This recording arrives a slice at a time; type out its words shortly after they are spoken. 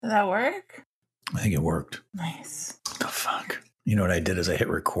that work? I think it worked. Nice. What the fuck? You know what I did is I hit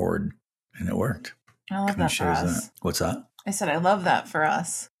record and it worked. I love that for us. That. What's that? I said I love that for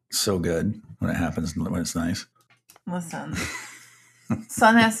us. So good when it happens, when it's nice. Listen,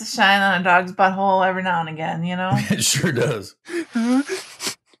 sun has to shine on a dog's butthole every now and again, you know? It sure does.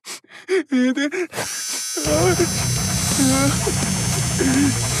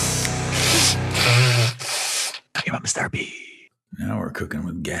 Talking about Mr. B. Now we're cooking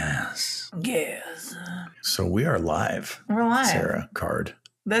with gas. Yes. So we are live. We're live. Sarah Card.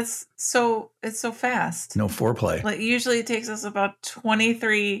 It's so fast. No foreplay. Like usually it takes us about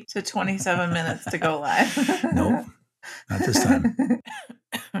 23 to 27 minutes to go live. Nope. Not this time.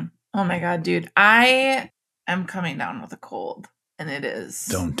 Oh my God, dude. I am coming down with a cold. And it is.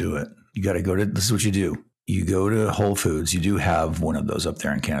 Don't do it. You got to go to, this is what you do. You go to Whole Foods. You do have one of those up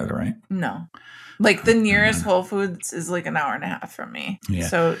there in Canada, right? No. Like the nearest Whole Foods is like an hour and a half from me. Yeah.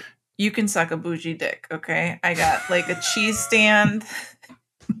 So you can suck a bougie dick, okay? I got like a cheese stand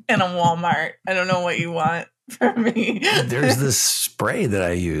and a Walmart. I don't know what you want from me. There's this spray that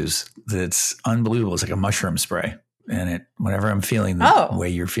I use that's unbelievable. It's like a mushroom spray. And whenever I'm feeling the way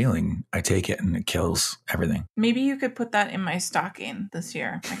you're feeling, I take it and it kills everything. Maybe you could put that in my stocking this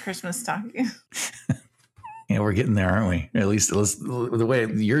year, my Christmas stocking. Yeah, we're getting there, aren't we? At least the way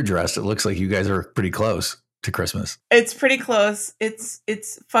you're dressed, it looks like you guys are pretty close to Christmas. It's pretty close. It's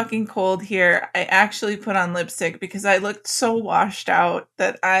fucking cold here. I actually put on lipstick because I looked so washed out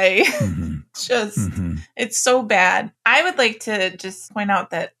that I it's so bad. I would like to just point out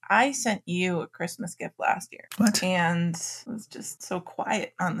that I sent you a Christmas gift last year. What? And it was just so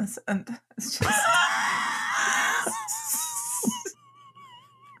quiet on this end. It's just...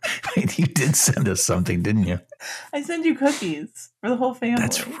 Wait, you did send us something, didn't you? I sent you cookies for the whole family.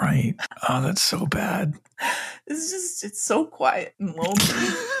 That's right. Oh, that's so bad. It's so quiet and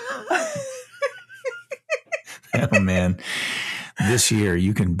lonely. Oh, man. This year,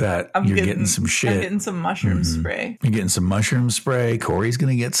 you can bet you're getting some shit. I'm getting some mushroom spray. You're getting some mushroom spray. Corey's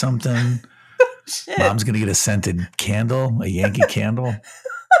going to get something. Shit. Mom's going to get a scented candle, a Yankee candle.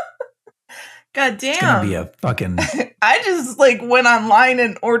 God damn. It's going to be a fucking... I just like went online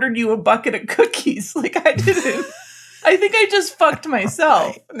and ordered you a bucket of cookies. Like I didn't. I think I just fucked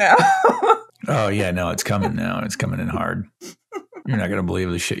myself now. Oh, yeah. No, it's coming now. It's coming in hard. You're not going to believe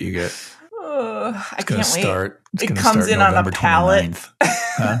the shit you get. I can't wait. It comes in on a pallet.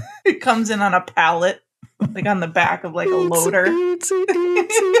 Huh? It comes in on a pallet, like on the back of like a loader.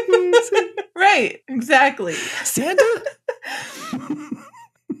 Right, exactly. Santa?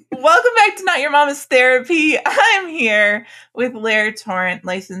 Welcome back to Not Your Mama's Therapy. I'm here with Lair Torrent,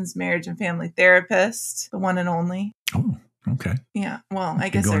 licensed marriage and family therapist, the one and only. Oh, okay. Yeah, well, I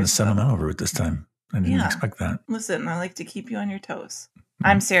guess you're going the sentimental route this time. I didn't expect that. Listen, I like to keep you on your toes.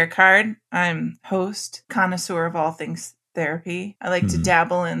 I'm Sarah Card. I'm host, connoisseur of all things therapy. I like to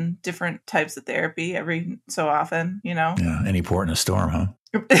dabble in different types of therapy every so often, you know? Yeah, any port in a storm, huh?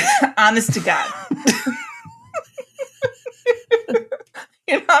 Honest to God.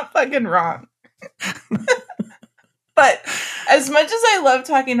 You're not fucking wrong. But as much as I love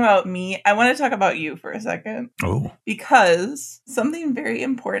talking about me, I want to talk about you for a second. Oh. Because something very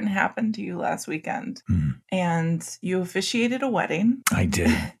important happened to you last weekend. And you officiated a wedding. I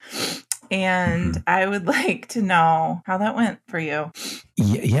did. And I would like to know how that went for you.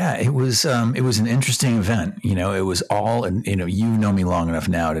 Yeah, it was an interesting event. You know, it was all, and you know me long enough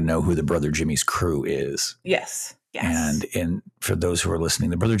now to know who the Brother Jimmy's crew is. Yes. Yes. And for those who are listening,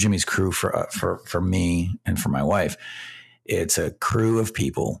 the Brother Jimmy's crew for me and for my wife, it's a crew of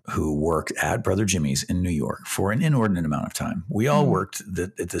people who worked at Brother Jimmy's in New York for an inordinate amount of time. We all worked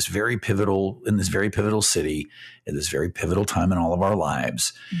at this very pivotal city at this very pivotal time in all of our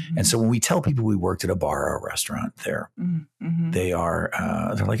lives. And so when we tell people we worked at a bar or a restaurant there, they are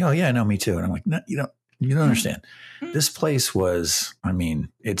they're like, oh yeah, I know, me too. And I'm like, no, you don't understand. This place was, I mean,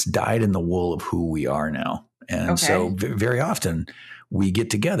 it's dyed in the wool of who we are now. And so very often we get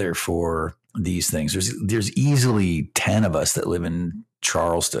together for these things. There's easily 10 of us that live in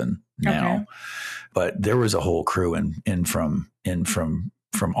Charleston now, but there was a whole crew in from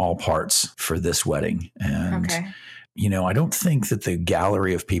all parts for this wedding. And, I don't think that the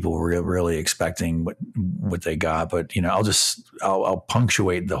gallery of people were really expecting what they got, but, I'll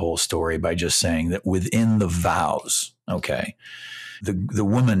punctuate the whole story by just saying that within the vows, the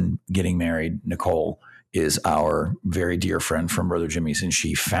woman getting married, Nicole, is our very dear friend from Brother Jimmy's. And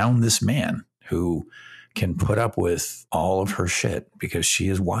she found this man who can put up with all of her shit because she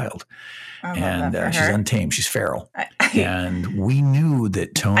is wild. And she's untamed. She's feral. And we knew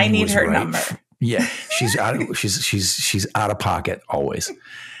that Tony I need was her right. number. Yeah. She's out of pocket always.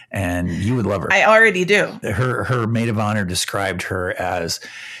 And you would love her. I already do. Her maid of honor described her as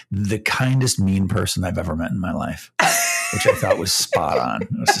the kindest mean person I've ever met in my life, which I thought was spot on.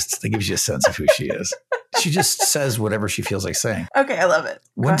 That gives you a sense of who she is. She just says whatever she feels like saying. Okay, I love it.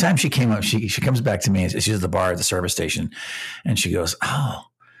 One time she came up, she comes back to me. She's at the bar at the service station, and she goes, "Oh,"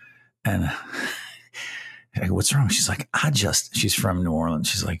 and I go, "What's wrong?" She's like, she's from New Orleans.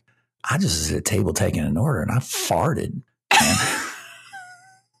 She's like, "I just was at a table taking an order, and I farted."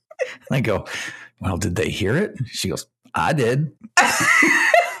 And I go, "Well, did they hear it?" She goes, "I did."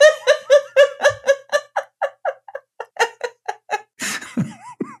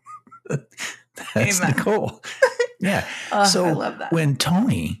 That's Amen. Nicole. Yeah. So I love that. When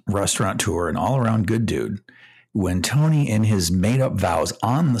Tony, restaurateur and all around good dude, when Tony in his made up vows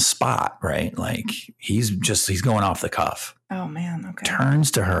on the spot, right? Like he's going off the cuff. Oh man. Okay.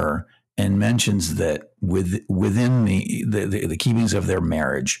 Turns to her and mentions that within the keepings of their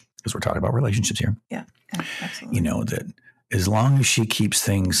marriage, because we're talking about relationships here. Yeah, absolutely. You know, that as long as she keeps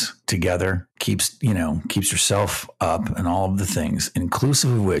things together, keeps herself up and all of the things,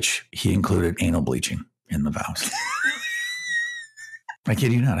 inclusive of which he included anal bleaching in the vows. I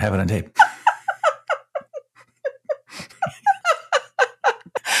kid you not, I have it on tape.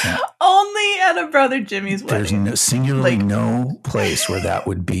 Yeah. Only at a Brother Jimmy's wedding. There's singularly no place where that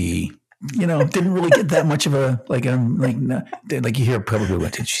would be. Didn't really get that much of like you hear publicly.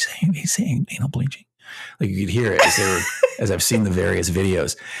 What did she say? He's saying anal bleaching. Like you could hear it as I've seen the various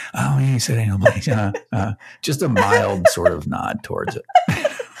videos. Oh, he said anal bleaching. Just a mild sort of nod towards it.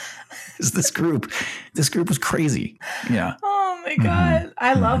 This group was crazy. Yeah. Oh my God.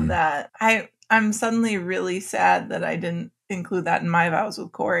 I love that. I'm suddenly really sad that I didn't include that in my vows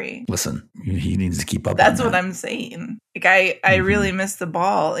with Corey. Listen, he needs to keep up. That's what I'm saying. Like I really missed the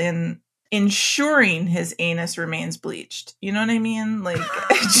ball in ensuring his anus remains bleached. You know what I mean? Like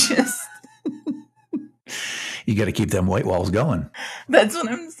just you got to keep them white walls going. That's what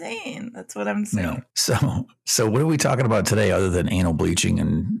I'm saying. So what are we talking about today other than anal bleaching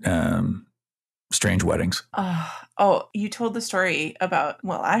and strange weddings? Oh, you told the story about,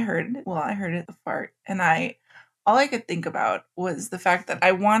 I heard it, the fart. And all I could think about was the fact that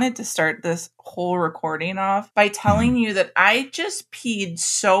I wanted to start this whole recording off by telling you that I just peed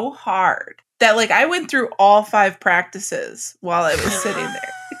so hard that like I went through all 5 practices while I was sitting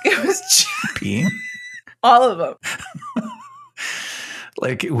there. It was peeing? All of them.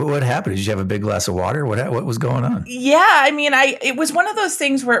 Like, what happened? Did you have a big glass of water? What was going on? Yeah, I mean, it was one of those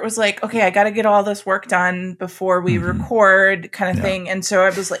things where it was like, okay, I got to get all this work done before we record kind of thing. And so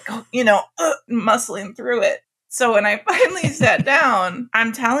I was like, muscling through it. So when I finally sat down,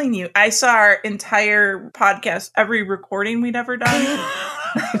 I'm telling you, I saw our entire podcast, every recording we'd ever done.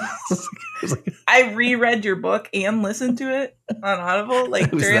 I reread your book and listened to it on Audible, like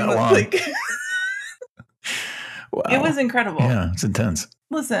during the like. Wow. It was incredible. Yeah, it's intense.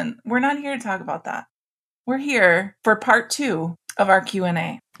 Listen, we're not here to talk about that. We're here for part 2 of our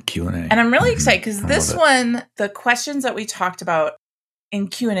Q&A. And I'm really excited because this one, the questions that we talked about in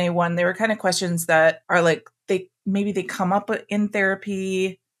Q&A 1, they were kind of questions that are like, they come up in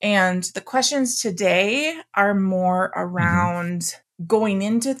therapy. And the questions today are more around going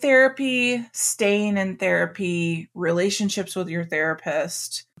into therapy, staying in therapy, relationships with your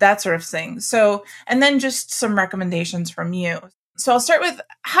therapist, that sort of thing. So, and then just some recommendations from you. So I'll start with,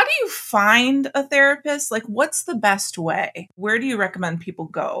 how do you find a therapist? Like, what's the best way? Where do you recommend people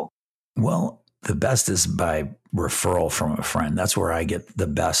go? Well, the best is by referral from a friend. That's where I get the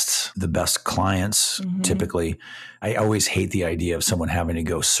best clients. Typically, I always hate the idea of someone having to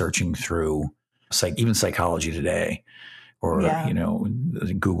go searching through even Psychology Today or,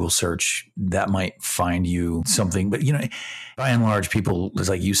 Google search that might find you something. But, by and large, people,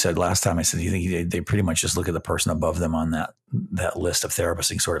 like you said last time, I said, you think they pretty much just look at the person above them on that list of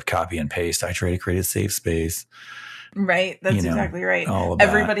therapists and sort of copy and paste. I try to create a safe space. Right. That's exactly right.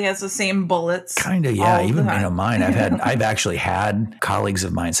 Everybody has the same bullets. Kind of, yeah. Even, mine, I've actually had colleagues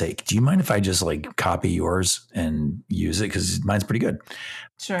of mine say, do you mind if I just like copy yours and use it? Because mine's pretty good.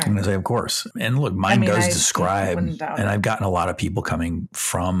 Sure. I'm going to say, of course. And look, mine does describe, and I've gotten a lot of people coming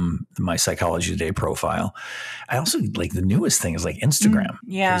from my Psychology Today profile. I also like the newest thing is like Instagram.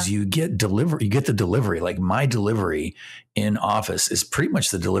 Because you get the delivery. Like my delivery in office is pretty much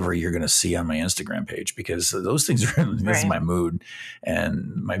the delivery you're going to see on my Instagram page because those things are, this is my mood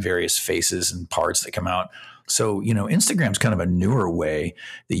and my various faces and parts that come out. So, Instagram's kind of a newer way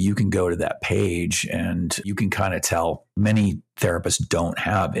that you can go to that page and you can kind of tell. Many therapists don't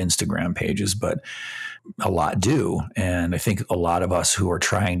have Instagram pages, but a lot do. And I think a lot of us who are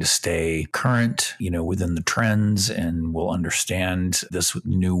trying to stay current, within the trends and will understand this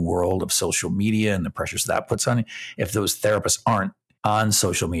new world of social media and the pressures that puts on it. If those therapists aren't on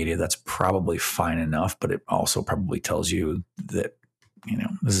social media, that's probably fine enough, but it also probably tells you that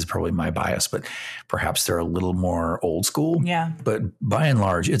this is probably my bias, but perhaps they're a little more old school. Yeah. But by and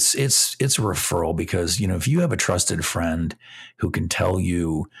large, it's a referral because, if you have a trusted friend who can tell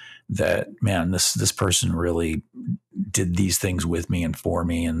you that, man, this person really did these things with me and for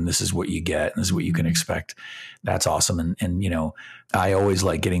me, and this is what you get, and this is what you can expect. That's awesome. And I always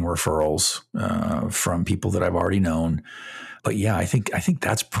like getting referrals from people that I've already known. But yeah, I think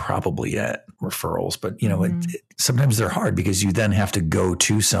that's probably it, referrals. But, sometimes they're hard because you then have to go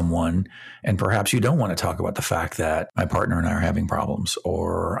to someone and perhaps you don't want to talk about the fact that my partner and I are having problems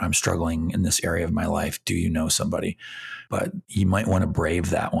or I'm struggling in this area of my life. Do you know somebody? But you might want to brave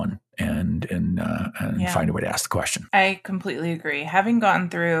that one and find a way to ask the question. I completely agree. Having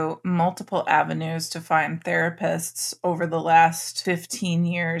gone through multiple avenues to find therapists over the last 15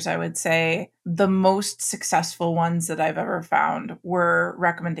 years, I would say the most successful ones that I've ever found were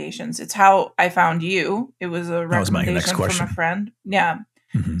recommendations. It's how I found you. It was a recommendation from a friend. Yeah.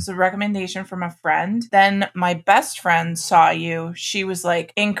 Mm-hmm. It's a recommendation from a friend. Then my best friend saw you. She was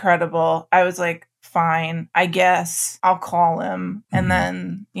like, incredible. I was like, fine, I guess I'll call him. And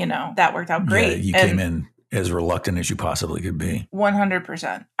then, that worked out great. Yeah, you came in as reluctant as you possibly could be.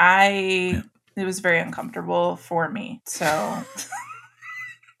 100%. It was very uncomfortable for me. So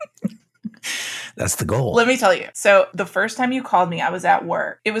that's the goal. Let me tell you. So the first time you called me, I was at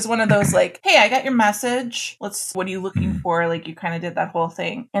work. It was one of those like, hey, I got your message. What are you looking for? Like you kind of did that whole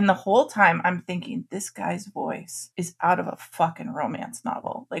thing. And the whole time I'm thinking, this guy's voice is out of a fucking romance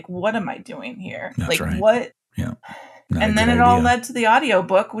novel. Like, what am I doing here? That's right. What? Yeah. And then it all led to the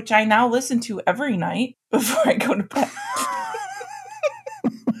audiobook, which I now listen to every night before I go to bed.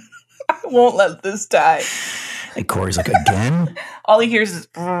 I won't let this die. And Corey's like, again? All he hears is...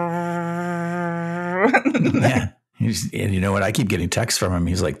 Yeah. And you know what? I keep getting texts from him.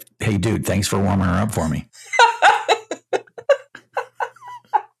 He's like, hey, dude, thanks for warming her up for me.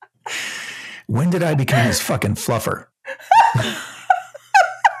 When did I become his fucking fluffer?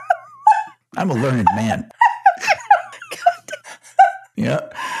 I'm a learned man. Yeah.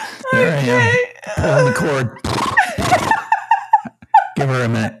 There I am. Pulling the cord. Give her a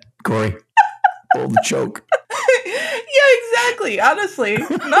minute, Corey. Pull the choke. Yeah, exactly. Honestly,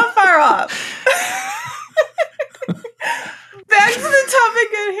 not far off. Back to the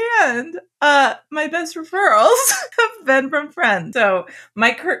topic at hand. My best referrals have been from friends. So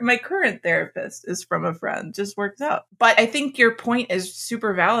my current therapist is from a friend. Just works out. But I think your point is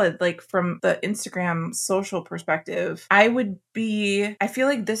super valid. Like from the Instagram social perspective, I feel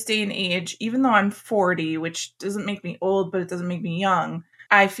like this day and age, even though I'm 40, which doesn't make me old, but it doesn't make me young,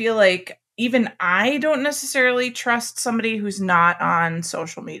 I feel like even I don't necessarily trust somebody who's not on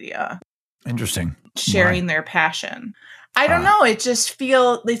social media. Interesting. Sharing their passion. I don't know.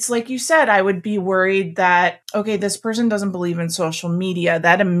 It's like you said, I would be worried that, okay, this person doesn't believe in social media.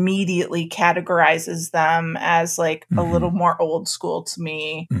 That immediately categorizes them as like a little more old school to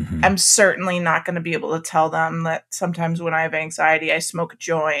me. Mm-hmm. I'm certainly not going to be able to tell them that sometimes when I have anxiety, I smoke a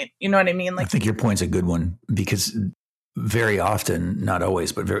joint. You know what I mean? Like, I think your point's a good one because very often, not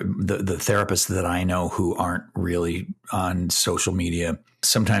always, but the therapists that I know who aren't really on social media,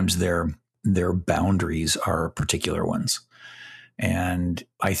 sometimes their boundaries are particular ones. And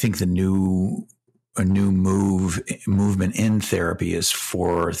I think a new movement in therapy is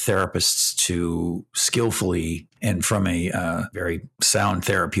for therapists to skillfully and from a very sound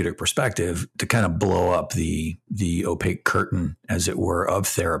therapeutic perspective to kind of blow up the opaque curtain, as it were, of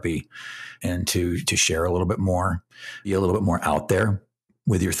therapy and to share a little bit more, be a little bit more out there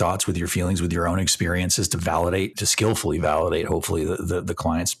with your thoughts, with your feelings, with your own experiences to skillfully validate, hopefully, the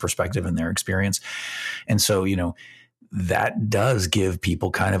client's perspective and their experience. And so, that does give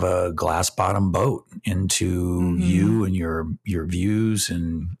people kind of a glass bottom boat into you and your views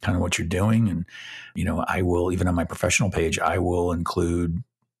and kind of what you're doing. And, I will, even on my professional page, I will include,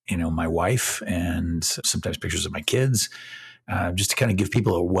 my wife and sometimes pictures of my kids, just to kind of give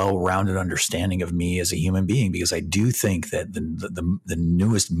people a well-rounded understanding of me as a human being, because I do think that the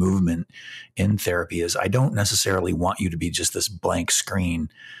newest movement in therapy is I don't necessarily want you to be just this blank screen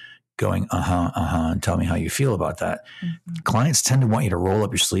going, and tell me how you feel about that. Mm-hmm. Clients tend to want you to roll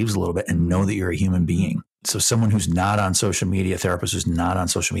up your sleeves a little bit and know that you're a human being. So someone who's not on social media, a therapist who's not on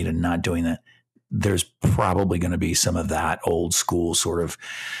social media, not doing that, there's probably going to be some of that old school sort of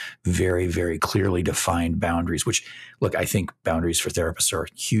very, very clearly defined boundaries, which, look, I think boundaries for therapists are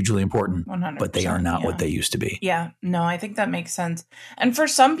hugely important, 100%, but they are not what they used to be. Yeah, no, I think that makes sense. And for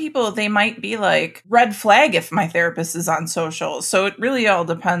some people, they might be like, red flag if my therapist is on social. So it really all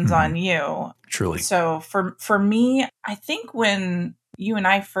depends on you. Truly. So for me, I think when you and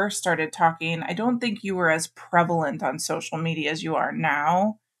I first started talking, I don't think you were as prevalent on social media as you are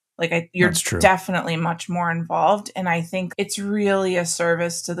now. Like you're definitely much more involved. And I think it's really a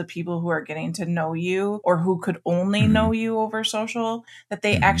service to the people who are getting to know you or who could only know you over social, that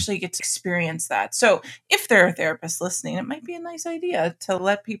they actually get to experience that. So if there are therapists listening, it might be a nice idea to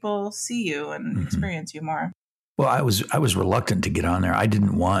let people see you and experience you more. Well, I was reluctant to get on there. I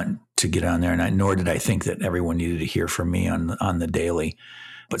didn't want to get on there, and nor did I think that everyone needed to hear from me on the daily.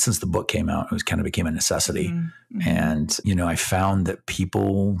 But since the book came out, it kind of became a necessity. And, I found that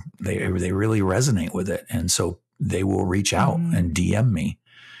people, they really resonate with it. And so they will reach out and DM me.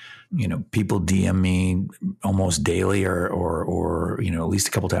 People DM me almost daily or at least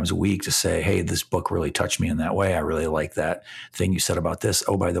a couple times a week to say, hey, this book really touched me in that way. I really like that thing you said about this.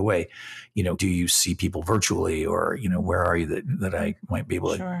 Oh, by the way, do you see people virtually or, where are you that I might be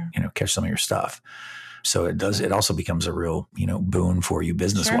able to, catch some of your stuff? So it also becomes a real, boon for you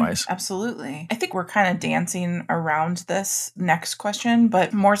business-wise. Sure, absolutely. I think we're kind of dancing around this next question,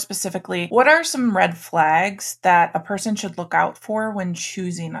 but more specifically, what are some red flags that a person should look out for when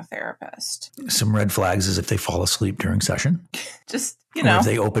choosing a therapist? Some red flags is if they fall asleep during session. Just, or if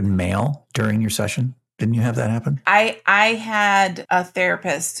they open mail during your session. Didn't you have that happen? I had a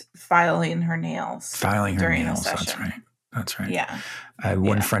therapist filing her nails. During a session. That's right. Yeah. I had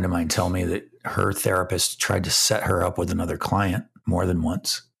one friend of mine tell me that her therapist tried to set her up with another client more than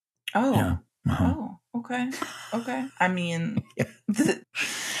once. Oh. Yeah. Oh, okay. Okay. I mean,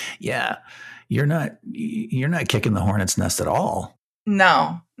 yeah. You're not kicking the hornet's nest at all.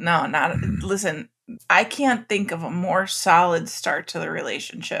 No, not. Listen, I can't think of a more solid start to the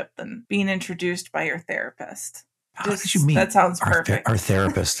relationship than being introduced by your therapist. How did you meet? That sounds perfect. Our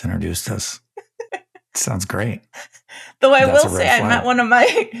therapist introduced us. Sounds great. Though I will say, I met one of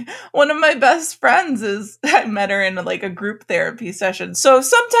my best friends. I met her in a group therapy session. So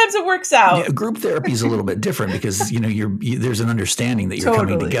sometimes it works out. Yeah, group therapy is a little bit different because there's an understanding that you're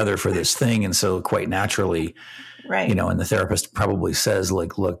coming together for this thing, and so quite naturally, right? And the therapist probably says,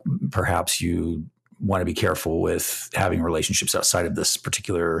 look, perhaps you want to be careful with having relationships outside of this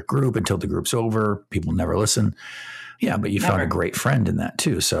particular group until the group's over. People never listen. Yeah, but you found a great friend in that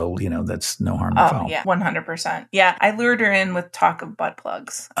too. So, that's no harm no foul. Oh, yeah, 100%. Yeah, I lured her in with talk of butt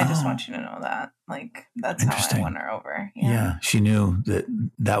plugs. I just want you to know that. That's how I won her over. Yeah, she knew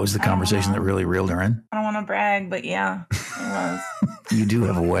that was the conversation that really reeled her in. I don't want to brag, but yeah, it was. You do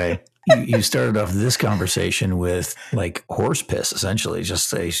have a way. You started off this conversation with horse piss, essentially,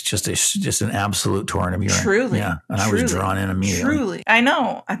 just an absolute torrent of urine. Truly, yeah. And I was drawn in immediately. Truly, I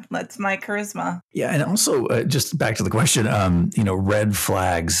know that's my charisma. Yeah, and also just back to the question, red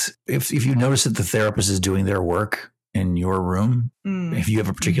flags. If you notice that the therapist is doing their work in your room, if you have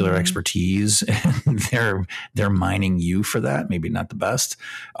a particular expertise and they're mining you for that, maybe not the best.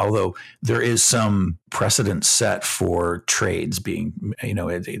 Although there is some precedent set for trades being,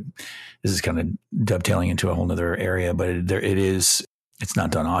 this is kind of dovetailing into a whole nother area, but it's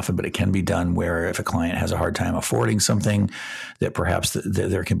not done often, but it can be done where if a client has a hard time affording something, that perhaps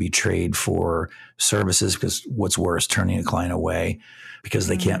there can be trade for services, because what's worse, turning a client away because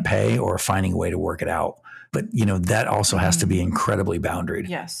they can't pay or finding a way to work it out. But, that also has to be incredibly boundaried.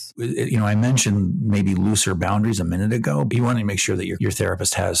 Yes. I mentioned maybe looser boundaries a minute ago, but you want to make sure that your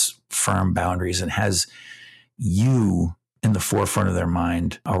therapist has firm boundaries and has you in the forefront of their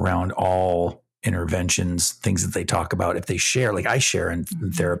mind around all interventions, things that they talk about. If they share, I share in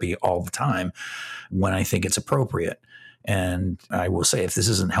therapy all the time when I think it's appropriate. And I will say, if this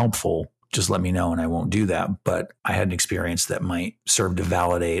isn't helpful, just let me know and I won't do that. But I had an experience that might serve to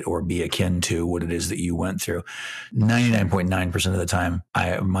validate or be akin to what it is that you went through. 99.9% of the time,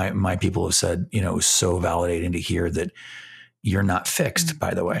 my people have said, it was so validating to hear that you're not fixed,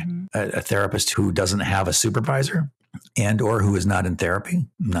 by the way. A therapist who doesn't have a supervisor and or who is not in therapy,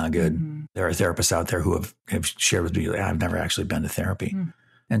 not good. There are therapists out there who have shared with me, I've never actually been to therapy.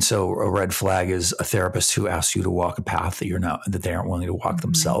 And so a red flag is a therapist who asks you to walk a path that they aren't willing to walk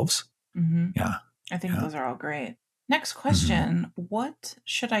themselves. Yeah. I think those are all great. Next question. What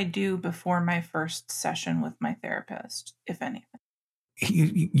should I do before my first session with my therapist, if anything?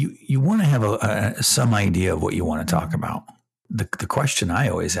 You want to have some idea of what you want to talk about. The question I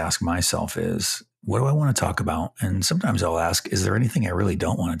always ask myself is, what do I want to talk about? And sometimes I'll ask, is there anything I really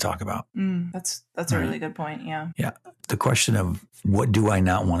don't want to talk about? That's a really good point. Yeah. Yeah. The question of what do I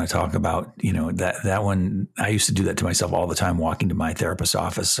not want to talk about? That one, I used to do that to myself all the time, walking to my therapist's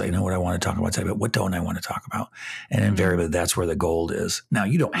office. I know what I want to talk about today, but what don't I want to talk about? And invariably that's where the gold is. Now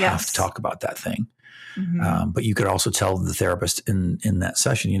you don't have to talk about that thing. But you could also tell the therapist in that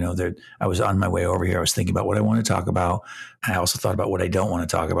session, that I was on my way over here. I was thinking about what I want to talk about. I also thought about what I don't want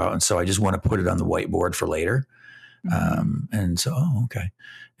to talk about. And so I just want to put it on the whiteboard for later. And so, okay.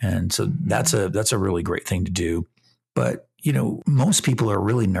 And so that's a really great thing to do. But, most people are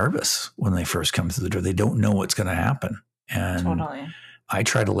really nervous when they first come through the door. They don't know what's going to happen. And totally. I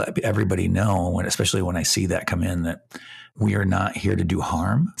try to let everybody know, especially when I see that come in, that we are not here to do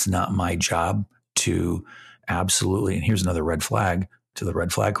harm. It's not my job to absolutely, and here's another red flag to the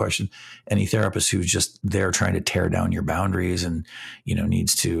red flag question. Any therapist who's just there trying to tear down your boundaries and,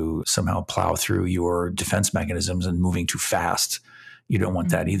 needs to somehow plow through your defense mechanisms and moving too fast, you don't want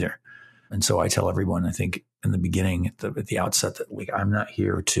that either. And so I tell everyone, I think in the beginning, at the outset, that I'm not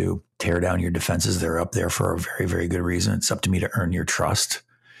here to tear down your defenses. They're up there for a very, very good reason. It's up to me to earn your trust.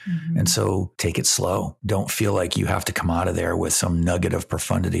 And so take it slow. Don't feel like you have to come out of there with some nugget of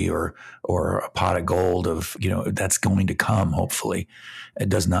profundity or a pot of gold of, that's going to come, hopefully. It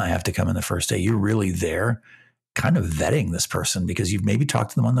does not have to come in the first day. You're really there kind of vetting this person because you've maybe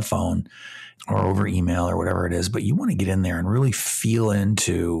talked to them on the phone or over email or whatever it is, but you want to get in there and really feel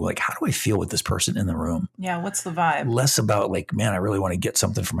into how do I feel with this person in the room? Yeah. What's the vibe? Less about man, I really want to get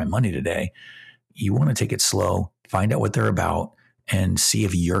something for my money today. You want to take it slow, find out what they're about, and see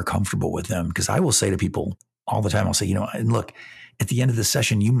if you're comfortable with them. Because I will say to people all the time, I'll say, and look, at the end of the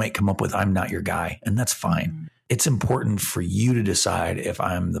session, you might come up with, I'm not your guy. And that's fine. It's important for you to decide if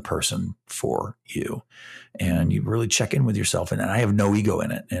I'm the person for you. And you really check in with yourself. And I have no ego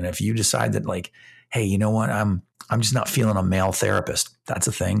in it. And if you decide that hey, you know what? I'm just not feeling a male therapist. That's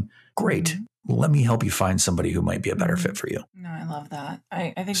a thing. Great. Let me help you find somebody who might be a better fit for you. No, I love that.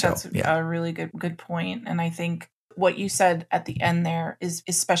 I think that's a really good point. And I think what you said at the end there is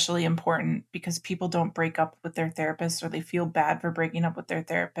especially important because people don't break up with their therapists or they feel bad for breaking up with their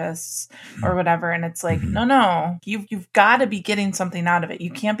therapists or whatever. And it's no, you've got to be getting something out of it.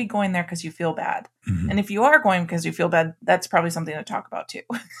 You can't be going there because you feel bad. And if you are going because you feel bad, that's probably something to talk about too.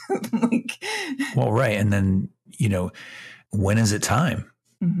 Well, right. And then, when is it time?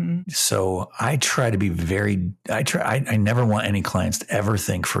 So I try to be I never want any clients to ever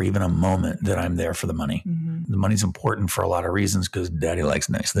think for even a moment that I'm there for the money. The money's important for a lot of reasons because daddy likes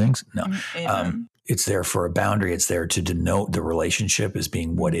nice things. No, it's there for a boundary. It's there to denote the relationship as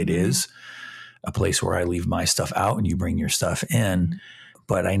being what it is, a place where I leave my stuff out and you bring your stuff in.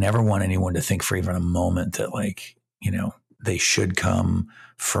 But I never want anyone to think for even a moment that they should come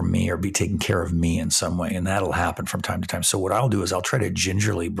for me or be taking care of me in some way. And that'll happen from time to time. So what I'll do is I'll try to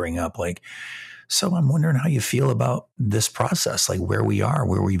gingerly bring up so I'm wondering how you feel about this process, where we are,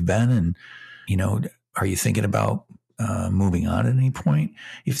 where we've been. And, are you thinking about moving on at any point?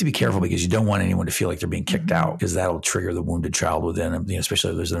 You have to be careful because you don't want anyone to feel like they're being kicked out because that'll trigger the wounded child within them,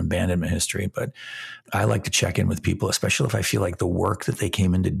 especially if there's an abandonment history. But I like to check in with people, especially if I feel like the work that they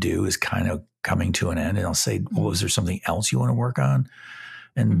came in to do is kind of coming to an end. And I'll say, well, is there something else you want to work on?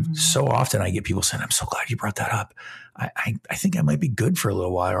 And so often I get people saying, I'm so glad you brought that up. I think I might be good for a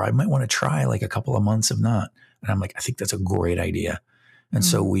little while, or I might want to try a couple of months, if not. And I'm like, I think that's a great idea. And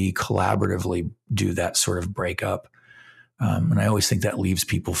so we collaboratively do that sort of breakup. And I always think that leaves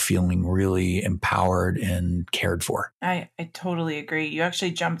people feeling really empowered and cared for. I totally agree. You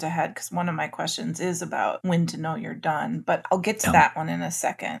actually jumped ahead because one of my questions is about when to know you're done, but I'll get to that one in a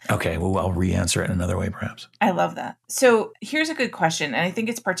second. Okay. Well, I'll re-answer it in another way, perhaps. I love that. So here's a good question. And I think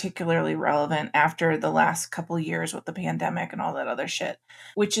it's particularly relevant after the last couple of years with the pandemic and all that other shit,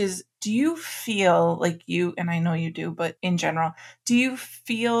 which is, do you feel like and I know you do, but in general, do you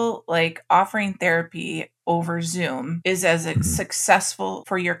feel like offering therapy over Zoom is as successful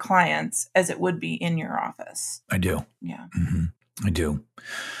for your clients as it would be in your office? I do. Yeah. I do.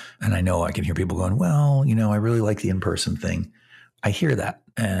 And I know I can hear people going, well, I really like the in-person thing. I hear that.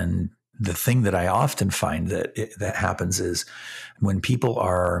 And the thing that I often find that happens is when people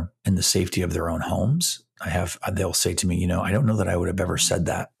are in the safety of their own homes, they'll say to me, I don't know that I would have ever said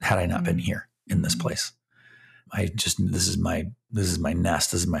that had I not been here in this place. This is my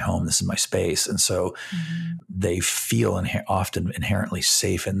nest, this is my home, this is my space. And so they feel often inherently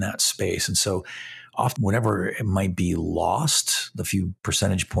safe in that space. And so often whatever it might be lost, the few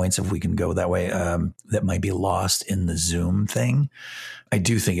percentage points, if we can go that way, that might be lost in the Zoom thing, I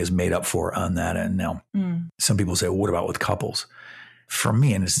do think is made up for on that end. Now, some people say, well, what about with couples? for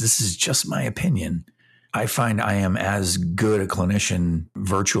me, and this is just my opinion, I find I am as good a clinician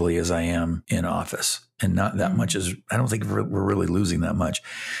virtually as I am in office, and not that much is, I don't think we're really losing that much.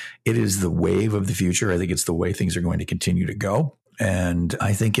 It is the wave of the future. I think it's the way things are going to continue to go. And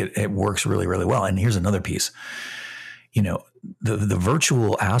I think it works really, really well. And here's another piece. The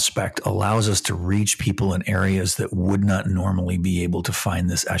virtual aspect allows us to reach people in areas that would not normally be able to find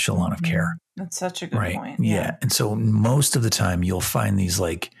this echelon of care. That's such a good point. Yeah. And so most of the time you'll find these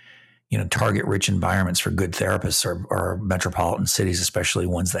target rich environments for good therapists are metropolitan cities, especially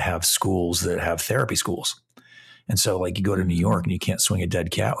ones that have schools that have therapy schools. And so you go to New York and you can't swing a dead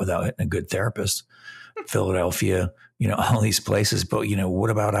cat without hitting a good therapist. Philadelphia, all these places. But, what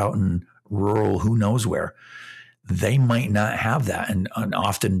about out in rural, who knows where? They might not have that and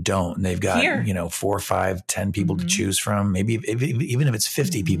often don't. And they've got, 4, 5, 10 people to choose from. Maybe even if it's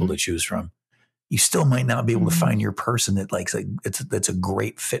 50 people to choose from, you still might not be able to find your person that's a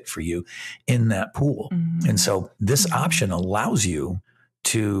great fit for you in that pool. And so this option allows you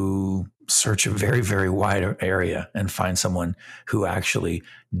to search a very, very wide area and find someone who actually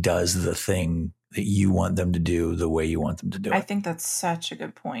does the thing that you want them to do the way you want them to do it. I think that's such a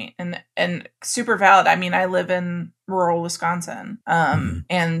good point and super valid. I mean, I live in rural Wisconsin,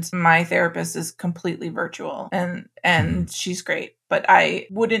 and my therapist is completely virtual and she's great. But I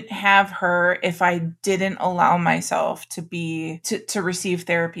wouldn't have her if I didn't allow myself to receive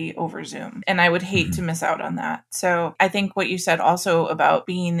therapy over Zoom. And I would hate to miss out on that. So I think what you said also about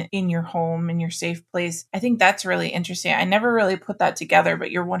being in your home, in your safe place, I think that's really interesting. I never really put that together,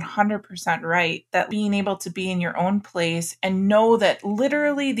 but you're 100% right that being able to be in your own place and know that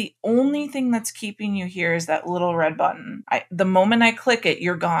literally the only thing that's keeping you here is that little red button. The moment I click it,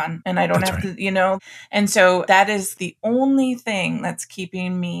 you're gone and I don't have to, and so that is the only thing that's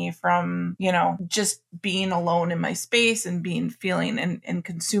keeping me from, just being alone in my space and feeling and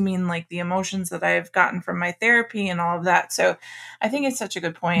consuming the emotions that I've gotten from my therapy and all of that. So I think it's such a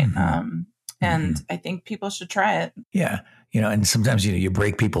good point. And I think people should try it. Yeah. And sometimes, you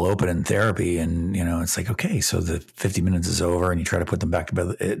break people open in therapy and, it's okay, so the 50 minutes is over and you try to put them back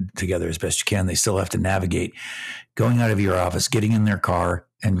together as best you can. They still have to navigate going out of your office, getting in their car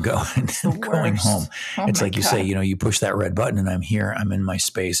and going home. It's like you say, you push that red button and I'm here, I'm in my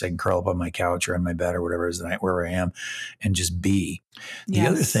space. I can curl up on my couch or on my bed or whatever it is wherever I am and just be. The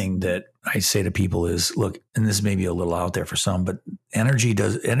other thing that I say to people is, look, and this may be a little out there for some, but energy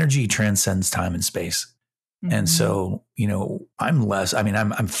transcends time and space. And so,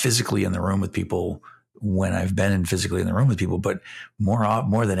 I'm physically in the room with people when I've been physically in the room with people, but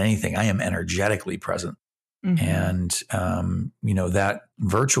more than anything, I am energetically present. And, that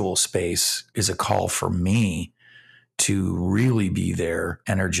virtual space is a call for me to really be there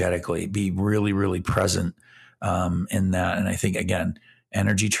energetically, be really, really present in that. And I think, again,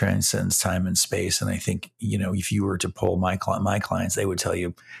 energy transcends time and space. And I think, if you were to poll my clients, they would tell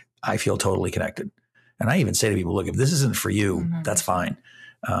you, I feel totally connected. And I even say to people, look, if this isn't for you, that's fine.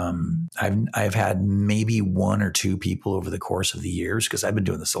 I've had maybe 1 or 2 people over the course of the years, because I've been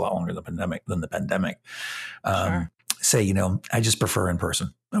doing this a lot longer than the pandemic, say, I just prefer in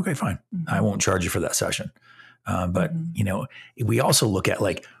person. Okay, fine. I won't charge you for that session. But we also look at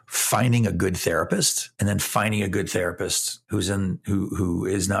finding a good therapist and then finding a good therapist who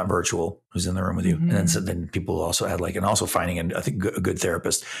is not virtual, who's in the room with you. And then people also add and also finding a good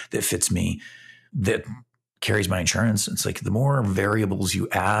therapist that fits me, that carries my insurance. It's the more variables you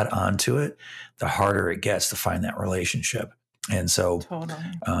add onto it, the harder it gets to find that relationship. And so,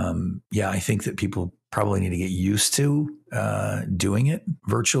 I think that people probably need to get used to doing it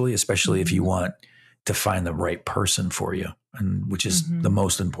virtually, especially if you want to find the right person for you, and which is the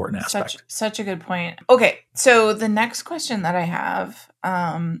most important aspect. Such a good point. Okay. So the next question that I have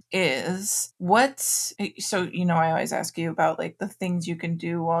is I always ask you about the things you can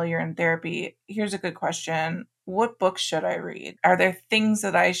do while you're in therapy. Here's a good question. What books should I read? Are there things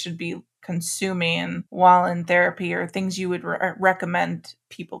that I should be consuming while in therapy, or things you would recommend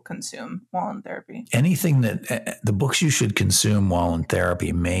people consume while in therapy? Anything that the books you should consume while in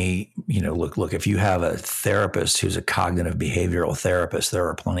therapy may, look, if you have a therapist who's a cognitive behavioral therapist, there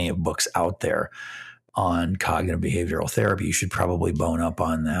are plenty of books out there on cognitive behavioral therapy. You should probably bone up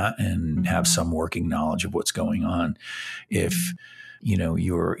on that and have some working knowledge of what's going on. If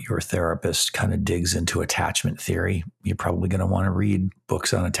your therapist kind of digs into attachment theory, you're probably going to want to read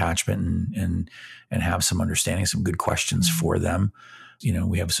books on attachment and have some understanding, some good questions for them.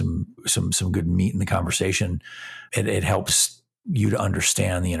 We have some good meat in the conversation. It helps you to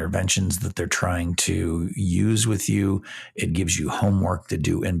understand the interventions that they're trying to use with you. It gives you homework to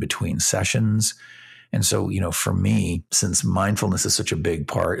do in between sessions. And so, for me, since mindfulness is such a big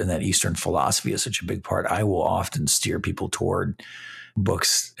part and that Eastern philosophy is such a big part, I will often steer people toward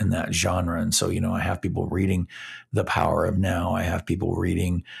books in that genre. And so, I have people reading The Power of Now. I have people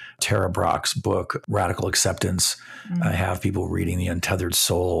reading Tara Brach's book, Radical Acceptance. Mm-hmm. I have people reading The Untethered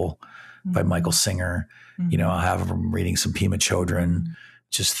Soul by Michael Singer. Mm-hmm. I have them reading some Pema Chodron,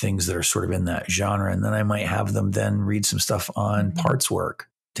 just things that are sort of in that genre. And then I might have them then read some stuff on parts work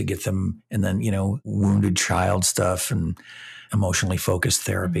to get them, and then, wounded child stuff and emotionally focused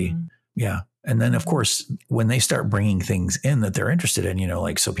therapy. Yeah. And then, of course, when they start bringing things in that they're interested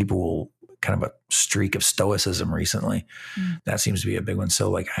in, so people will kind of a streak of stoicism recently. That seems to be a big one.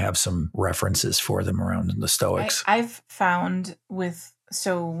 So I have some references for them around the Stoics. I've found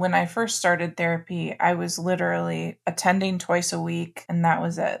so when I first started therapy, I was literally attending twice a week, and that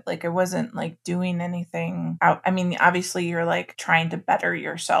was it. I wasn't doing anything out. I mean, obviously you're trying to better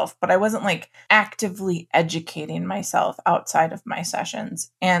yourself, but I wasn't actively educating myself outside of my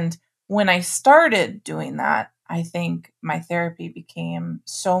sessions. And when I started doing that, I think my therapy became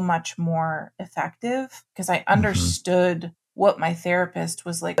so much more effective because I understood what my therapist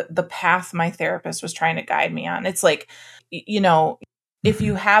was the path my therapist was trying to guide me on. It's if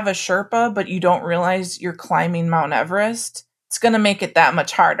you have a Sherpa, but you don't realize you're climbing Mount Everest, it's going to make it that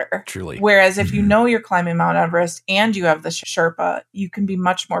much harder. Truly. Whereas if you know you're climbing Mount Everest and you have the Sherpa, you can be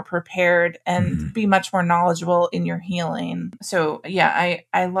much more prepared and be much more knowledgeable in your healing. So yeah,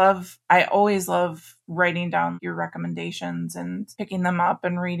 I always love writing down your recommendations and picking them up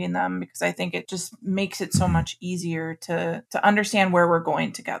and reading them, because I think it just makes it so much easier to understand where we're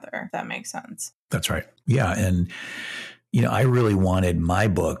going together, if that makes sense. That's right. Yeah. And, I really wanted my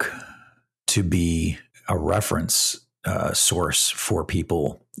book to be a reference source for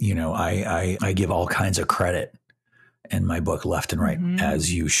people. I give all kinds of credit in my book left and right,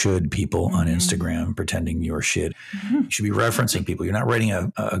 as you should, people on Instagram pretending you're shit. You should be referencing people. You're not writing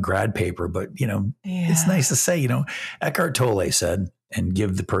a grad paper, but, it's nice to say, Eckhart Tolle said, and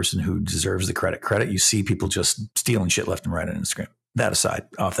give the person who deserves the credit. You see people just stealing shit left and right on Instagram. That aside,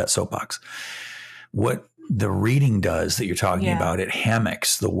 off that soapbox. What the reading does that you're talking about, it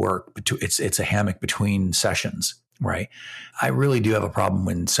hammocks the work. It's a hammock between sessions, right? I really do have a problem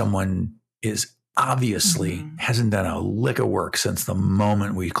when someone is obviously hasn't done a lick of work since the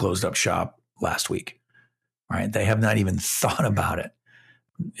moment we closed up shop last week, right? They have not even thought about it.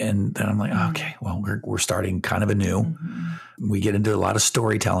 And then I'm like, okay, well, we're starting kind of anew. We get into a lot of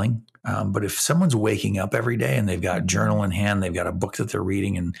storytelling. But if someone's waking up every day and they've got a journal in hand, they've got a book that they're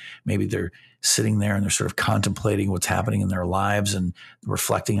reading, and maybe they're sitting there and they're sort of contemplating what's happening in their lives and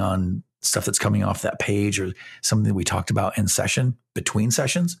reflecting on stuff that's coming off that page or something that we talked about in session, between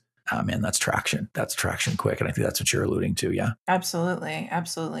sessions, man, that's traction. That's traction quick. And I think that's what you're alluding to. Yeah. Absolutely.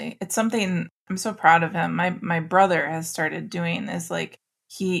 Absolutely. It's something I'm so proud of him. My brother has started doing is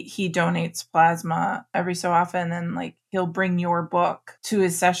he donates plasma every so often, and he'll bring your book to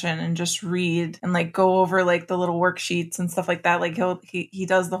his session and just read and go over the little worksheets and stuff like that. He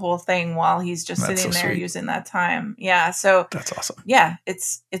does the whole thing while he's just sitting there using that time. Yeah. So that's awesome. Yeah.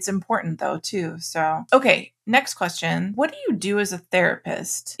 It's important though too. So, okay. Next question. What do you do as a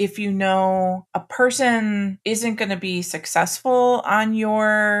therapist if you know a person isn't going to be successful on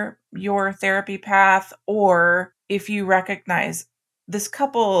your therapy path, or if you recognize this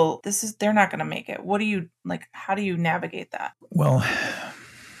couple, they're not going to make it? What do you how do you navigate that? Well,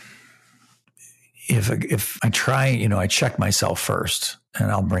 if I try, I check myself first,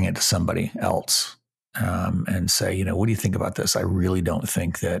 and I'll bring it to somebody else and say, what do you think about this? I really don't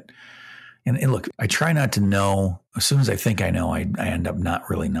think that. And look, I try not to know. As soon as I think I know, I end up not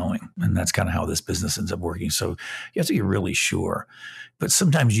really knowing. And that's kind of how this business ends up working. So you have to be really sure. But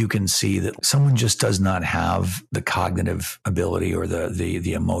sometimes you can see that someone just does not have the cognitive ability or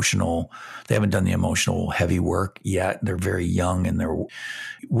the emotional. They haven't done the emotional heavy work yet. They're very young. And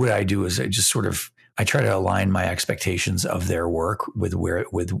what I do is I try to align my expectations of their work with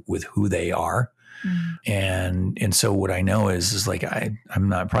who they are. And so what I know is I'm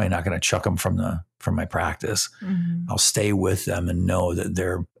probably not going to chuck them from my practice. I'll stay with them and know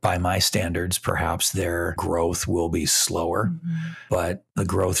that by my standards, perhaps their growth will be slower, but the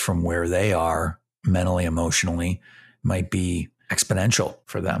growth from where they are mentally, emotionally might be exponential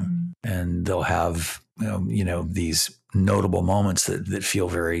for them. And they'll have, these notable moments that feel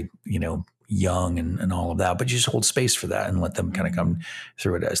very, young and all of that, but you just hold space for that and let them kind of come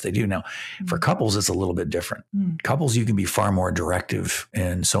through it as they do. Now, for couples, it's a little bit different. Couples, you can be far more directive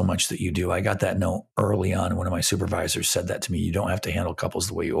in so much that you do. I got that note early on. One of my supervisors said that to me. You don't have to handle couples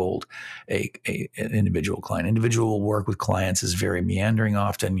the way you hold an individual client. Individual work with clients is very meandering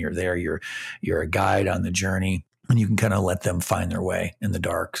often. You're there. You're a guide on the journey. And you can kind of let them find their way in the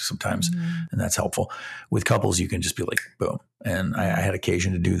dark sometimes. And that's helpful. With couples, you can just be like, boom. And I had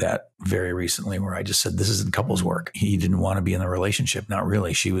occasion to do that very recently where I just said, this isn't couples work. He didn't want to be in the relationship. Not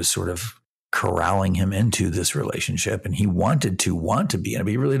really. She was sort of corralling him into this relationship, and he wanted to be in it,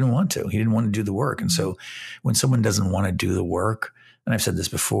 but he really didn't want to. He didn't want to do the work. And so when someone doesn't want to do the work, and I've said this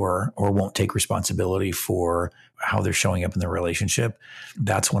before, or won't take responsibility for how they're showing up in their relationship,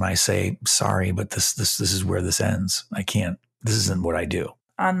 that's when I say, sorry, but this is where this ends. I can't, this isn't what I do.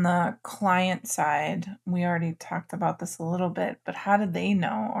 On the client side, we already talked about this a little bit, but how do they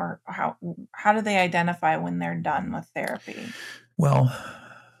know, or how do they identify when they're done with therapy? Well,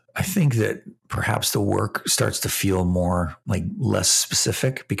 I think that perhaps the work starts to feel more like less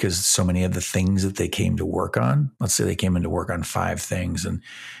specific because so many of the things that they came to work on, let's say they came in to work on 5 things and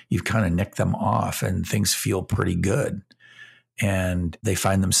you've kind of nicked them off and things feel pretty good. And they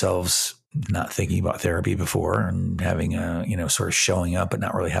find themselves not thinking about therapy before and having sort of showing up, but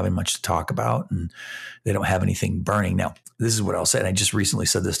not really having much to talk about. And they don't have anything burning. Now, this is what I'll say. And I just recently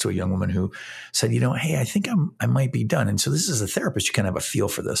said this to a young woman who said, hey, I think I might be done. And so this is a therapist. You kind of have a feel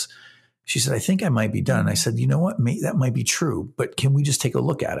for this. She said, I think I might be done. And I said, you know what? That might be true, but can we just take a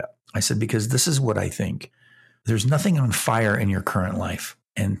look at it? I said, because this is what I think. There's nothing on fire in your current life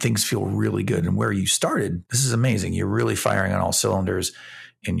and things feel really good. And where you started, this is amazing. You're really firing on all cylinders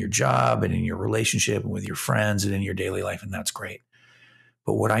in your job and in your relationship and with your friends and in your daily life. And that's great.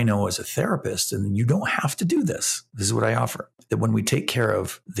 But what I know as a therapist, and you don't have to do this, this is what I offer, that when we take care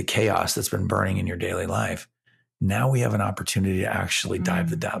of the chaos that's been burning in your daily life, now we have an opportunity to actually dive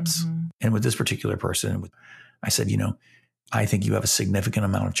the depths. And with this particular person, I said, I think you have a significant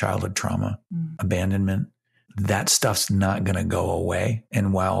amount of childhood trauma, abandonment. That stuff's not going to go away.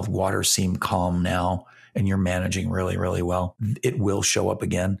 And while waters seem calm now, and you're managing really, really well, it will show up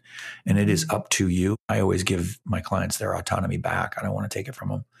again. And it is up to you. I always give my clients their autonomy back. I don't want to take it from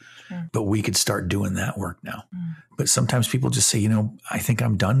them. Sure. But we could start doing that work now. But sometimes people just say, I think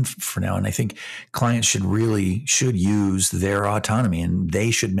I'm done for now. And I think clients should use their autonomy and they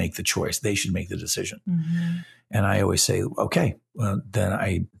should make the choice. They should make the decision. And I always say, okay, well,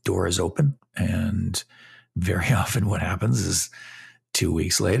 then door is open. And very often what happens is 2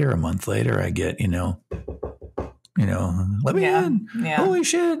 weeks later, a month later, I get, let me in. Yeah. Holy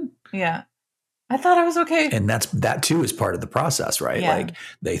shit. Yeah. I thought I was okay. And that too is part of the process, right? Yeah. Like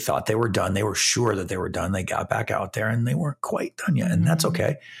they thought they were done. They were sure that they were done. They got back out there and they weren't quite done yet. And that's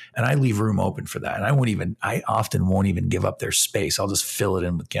okay. And I leave room open for that. And I often won't even give up their space. I'll just fill it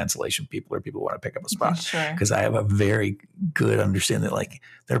in with cancellation people or people who want to pick up a spot. Sure. Because I have a very good understanding that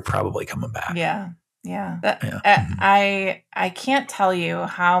they're probably coming back. Yeah. Yeah. I can't tell you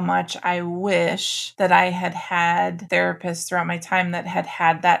how much I wish that I had therapists throughout my time that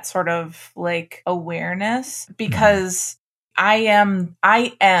had that sort of awareness, because I am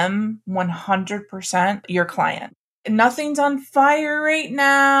 100% your client. Nothing's on fire right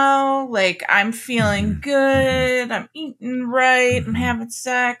now. I'm feeling good. I'm eating right. I'm having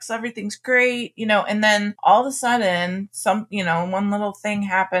sex. Everything's great, and then all of a sudden one little thing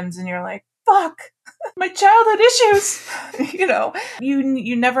happens and you're like, fuck, my childhood issues.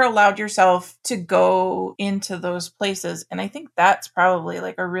 You never allowed yourself to go into those places. And I think that's probably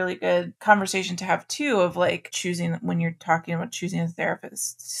a really good conversation to have too, of choosing, when you're talking about choosing a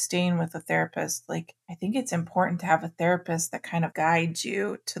therapist, staying with a therapist. I think it's important to have a therapist that kind of guides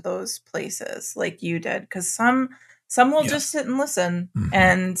you to those places like you did. Because some will just sit and listen.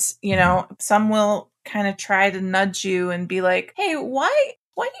 And, some will kind of try to nudge you and be like, hey, why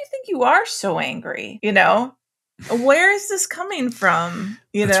do you think you are so angry? Where is this coming from?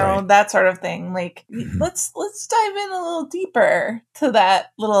 Right. That sort of thing. Let's dive in a little deeper to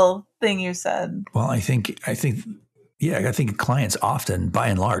that little thing you said. Well, I think clients often, by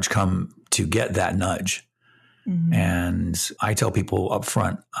and large, come to get that nudge. And I tell people up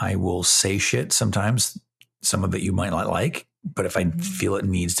front, I will say shit sometimes. Some of it you might not like. But if I feel it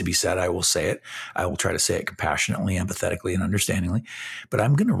needs to be said, I will say it. I will try to say it compassionately, empathetically, and understandingly. But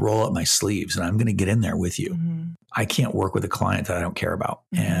I'm going to roll up my sleeves and I'm going to get in there with you. I can't work with a client that I don't care about.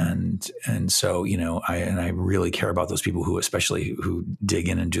 And so, I really care about those people who dig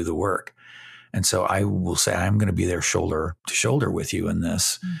in and do the work. And so I will say, I'm going to be there shoulder to shoulder with you in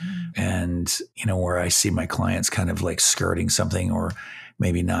this. And, where I see my clients kind of skirting something or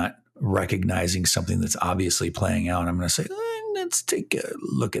maybe not recognizing something that's obviously playing out. I'm going to say, let's take a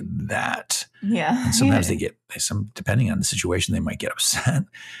look at that. Yeah. And sometimes depending on the situation, they might get upset. And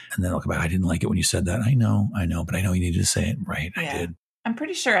then they'll come back, I didn't like it when you said that. I know, but I know you needed to say it. Right. Yeah. I did. I'm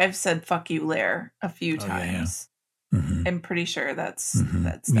pretty sure I've said fuck you, Lair, a few times. Yeah. Mm-hmm. I'm pretty sure that's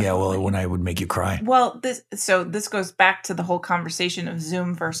yeah, well, when I would make you cry. Well, this goes back to the whole conversation of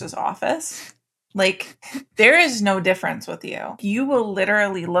Zoom versus Office. Like, there is no difference with you. You will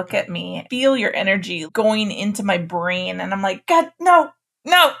literally look at me, feel your energy going into my brain, and I'm like, God, no,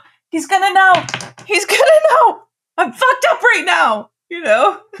 he's gonna know. I'm fucked up right now.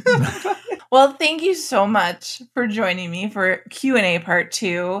 Well, thank you so much for joining me for Q&A part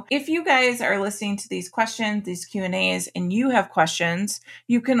 2. If you guys are listening to these questions, these Q&As, and you have questions,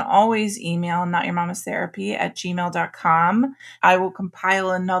 you can always email notyourmamastherapy@gmail.com. I will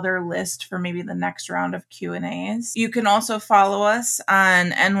compile another list for maybe the next round of Q&As. You can also follow us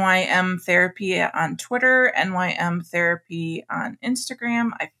on NYM Therapy on Twitter, NYM Therapy on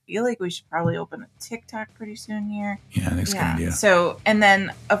Instagram. I feel like we should probably open a TikTok pretty soon here. Yeah, I think it's a good idea. So, and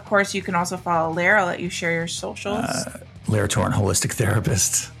then, of course, you can also follow Lair. I'll let you share your socials. Lair Torn Holistic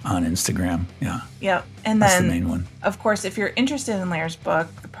Therapist on Instagram. Yeah. Yep. And that's then, the main one. Of course, if you're interested in Lair's book,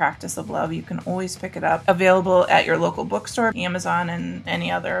 The Practice of Love, you can always pick it up. Available at your local bookstore, Amazon, and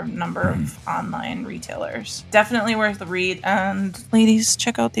any other number of online retailers. Definitely worth the read. And ladies,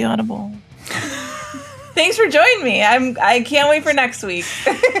 check out the Audible. Thanks for joining me. I can't wait for next week.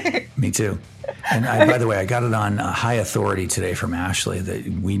 Me too. And by the way, I got it on high authority today from Ashley that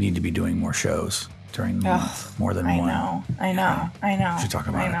we need to be doing more shows during the month, more than one. I know. We should talk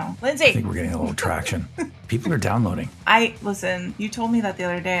about it. Lindsay. I think we're getting a little traction. People are downloading. Listen, you told me that the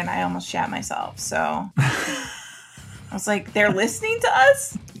other day and I almost shat myself. So I was like, they're listening to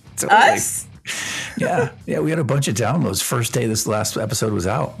us? Totally. Us? Yeah, we had a bunch of downloads. First day this last episode was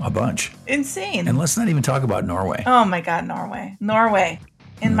out, a bunch. Insane. And let's not even talk about Norway. Oh my God, Norway.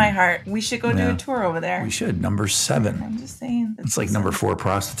 In my heart. We should go do a tour over there. We should. Number 7. I'm just saying. It's like number 4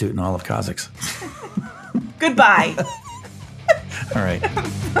 prostitute in all of Kazakhs. Goodbye. All right.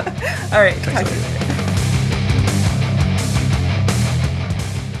 All right. Talk to you later.